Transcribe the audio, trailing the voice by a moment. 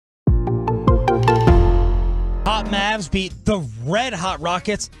hot Mavs beat the red hot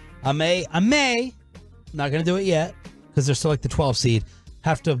Rockets. I may, not going to do it yet because they're still like the 12 seed,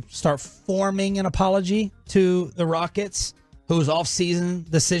 have to start forming an apology to the Rockets, whose off-season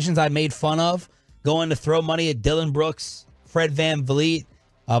decisions I made fun of, going to throw money at Dylan Brooks, Fred VanVleet,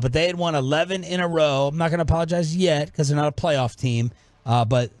 but they had won 11 in a row. I'm not going to apologize yet because they're not a playoff team,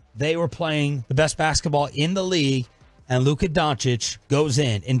 but they were playing the best basketball in the league, and Luka Doncic goes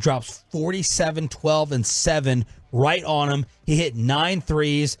in and drops 47, 12, and 7 right on him. He hit 9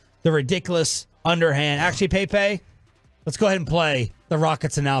 threes. The ridiculous underhand. Actually, Pepe, let's go ahead and play the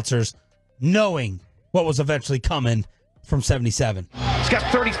Rockets announcers, knowing what was eventually coming from 77. He's got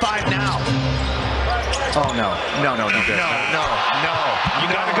 35 now. Oh, no. No. You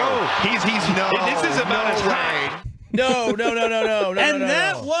gotta go. He's this is about his way. No. And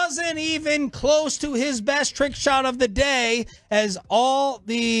that wasn't even close to his best trick shot of the day, as all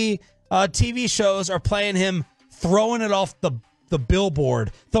the TV shows are playing him throwing it off the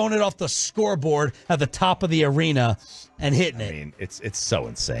billboard, throwing it off the scoreboard at the top of the arena and hitting it. I mean, it's so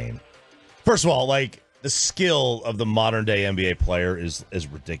insane. First of all, like, the skill of the modern day NBA player is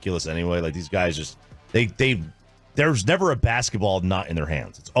ridiculous anyway. Like, these guys just there's never a basketball not in their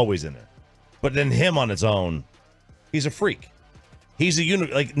hands. It's always in there. But then him on his own, he's a freak. He's a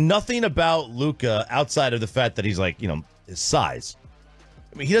unit. Like, nothing about Luka outside of the fact that he's like, his size.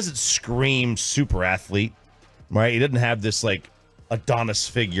 I mean, he doesn't scream super athlete, right? He doesn't have this like Adonis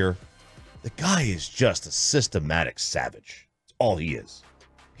figure. The guy is just a systematic savage. That's all he is.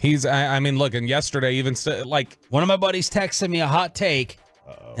 I mean, look, and yesterday even like one of my buddies texted me a hot take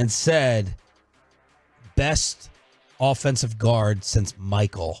and said, best offensive guard since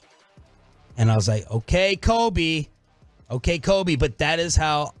Michael. And I was like, okay, Kobe, but that is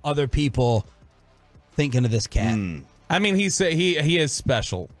how other people thinking of this cat. I mean, he is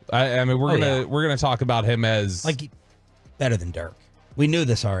special. I mean, we're gonna talk about him as like better than Dirk. We knew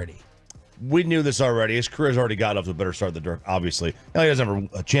this already. His career's already got off to a better start than Dirk, obviously. Now he doesn't have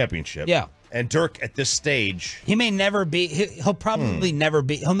a championship. Yeah. And Dirk at this stage, he may never be. He'll probably never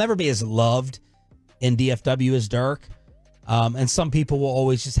be. He'll never be as loved in DFW as Dirk. And some people will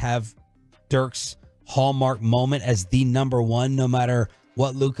always just have Dirk's hallmark moment as the number one, no matter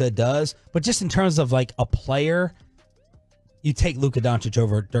what Luka does. But just in terms of like a player, you take Luka Doncic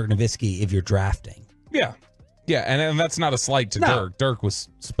over Dirk Nowitzki if you're drafting. Yeah, and that's not a slight to Dirk. Dirk was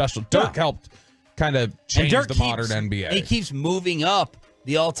special. Dirk helped kind of change the modern NBA. He keeps moving up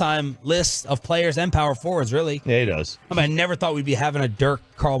the all-time list of players and power forwards, really. Yeah, he does. I mean, I never thought we'd be having a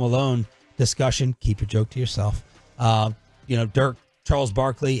Dirk-Karl Malone discussion. Keep your joke to yourself. Dirk, Charles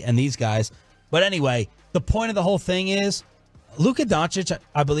Barkley, and these guys. But anyway, the point of the whole thing is Luka Doncic,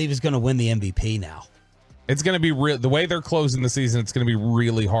 I believe, is going to win the MVP now. It's going to be real. The way they're closing the season, it's going to be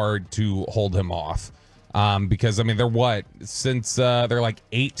really hard to hold him off. Because I mean, they're they're like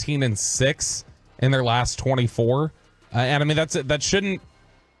 18-6 in their last 24, and I mean that shouldn't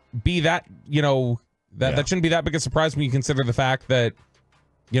be that that shouldn't be that big a surprise when you consider the fact that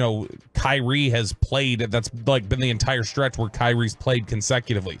Kyrie has played. That's like been the entire stretch where Kyrie's played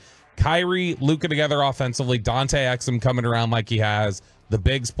consecutively. Kyrie, Luka together offensively, Dante Exum coming around like he has, the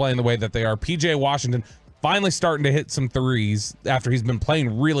bigs playing the way that they are. PJ Washington finally starting to hit some threes after he's been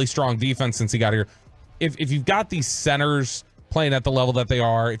playing really strong defense since he got here. If you've got these centers playing at the level that they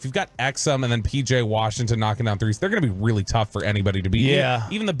are, if you've got Exum and then PJ Washington knocking down threes, they're going to be really tough for anybody to beat. Yeah.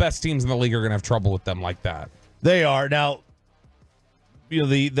 Even the best teams in the league are going to have trouble with them like that. They are. Now,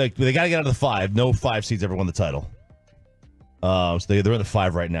 they got to get out of the 5. No 5 seeds ever won the title. So they're in the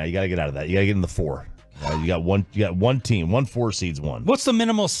 5 right now. You got to get out of that. You got to get in the 4. You got one team. 1 4 seeds won. What's the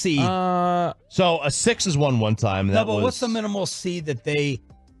minimal seed? So a 6 is won one time. No, but what's the minimal seed that they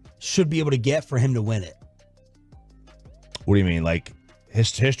should be able to get for him to win it? What do you mean? Like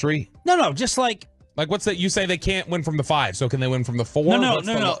history? No, just like what's that? You say they can't win from the 5, so can they win from the 4?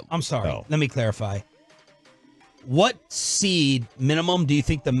 No. I'm sorry. Let me clarify. What seed minimum do you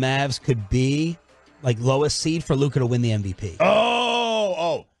think the Mavs could be, like lowest seed for Luka to win the MVP?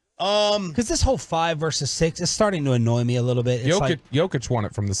 Because this whole 5 versus 6 is starting to annoy me a little bit. It's Jokic won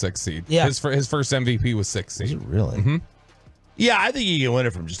it from the 6th seed. Yeah. His first MVP was 6th seed. Is it really? Mm-hmm. Yeah, I think you can win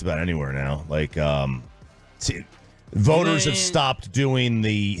it from just about anywhere now. Like, voters have stopped doing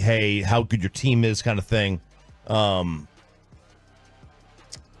the, hey, how good your team is kind of thing. I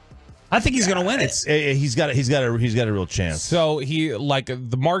think he's going to win it. He's got a real chance. So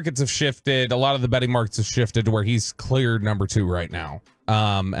the markets have shifted. A lot of the betting markets have shifted to where he's cleared number 2 right now.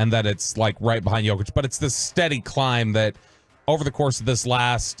 And that it's like right behind Jokic, but it's this steady climb that over the course of this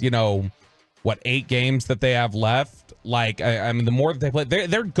last, 8 games that they have left, like, I mean, the more that they play,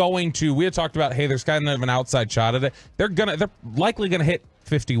 they're going to. We had talked about, hey, there's kind of an outside shot at it. They're likely gonna hit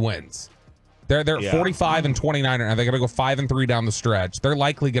 50 wins. They're 45 and 29, and they're gonna go 5-3 down the stretch. They're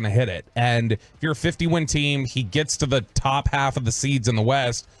likely gonna hit it. And if you're a 50-win team, he gets to the top half of the seeds in the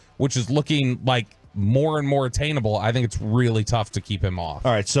West, which is looking like more and more attainable. I think it's really tough to keep him off.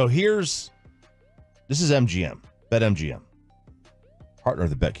 All right, so this is MGM, BetMGM, partner of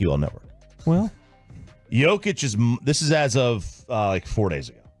the BetQL network. Well, Jokic this is as of like 4 days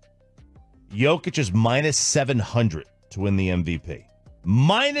ago. Jokic is minus 700 to win the MVP.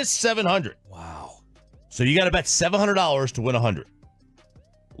 Minus 700. Wow. So you got to bet $700 to win 100.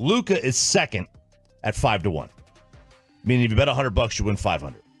 Luka is second at 5-1. Meaning if you bet $100, you win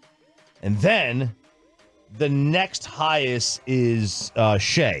 500. And then the next highest is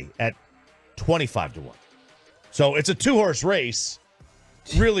Shea at 25-1. So it's a 2-horse race,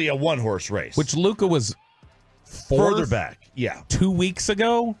 really a 1-horse race. which Luka was further back. Yeah. 2 weeks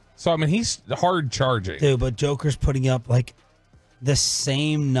ago. So I mean, he's hard charging. Dude, but Joker's putting up like the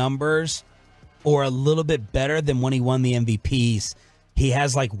same numbers or a little bit better than when he won the MVPs. He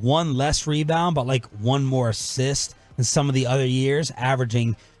has like one less rebound, but like one more assist than some of the other years,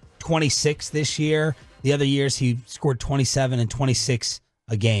 averaging 26 this year. The other years he scored 27 and 26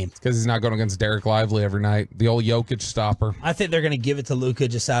 a game. Because he's not going against Derek Lively every night. The old Jokic stopper. I think they're going to give it to Luka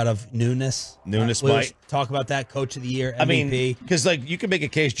just out of newness. Newness we'll might. talk about that. Coach of the year, MVP. I mean, because like you can make a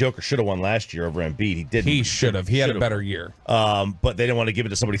case Joker should have won last year over Embiid. He didn't. He should have. He had a better year. But they didn't want to give it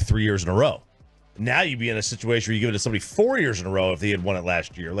to somebody 3 years in a row. Now you'd be in a situation where you give it to somebody 4 years in a row if they had won it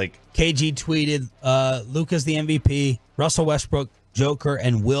last year. Like KG tweeted, Luka's the MVP. Russell Westbrook, Joker,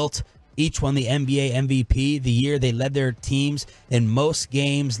 and Wilt each won the NBA MVP the year they led their teams in most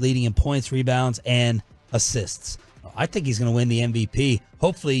games, leading in points, rebounds, and assists. I think he's going to win the MVP.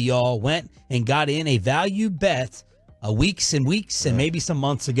 Hopefully, y'all went and got in a value bet weeks and maybe some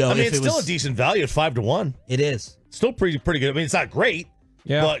months ago. I mean, it's still a decent value at 5-1. It is. Still pretty good. I mean, it's not great,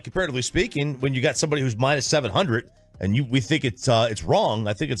 Yeah. but comparatively speaking, when you got somebody who's minus 700 and we think it's wrong,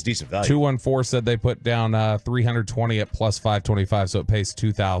 I think it's decent value. 214 said they put down 320 at plus 525, so it pays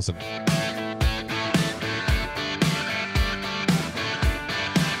 2,000.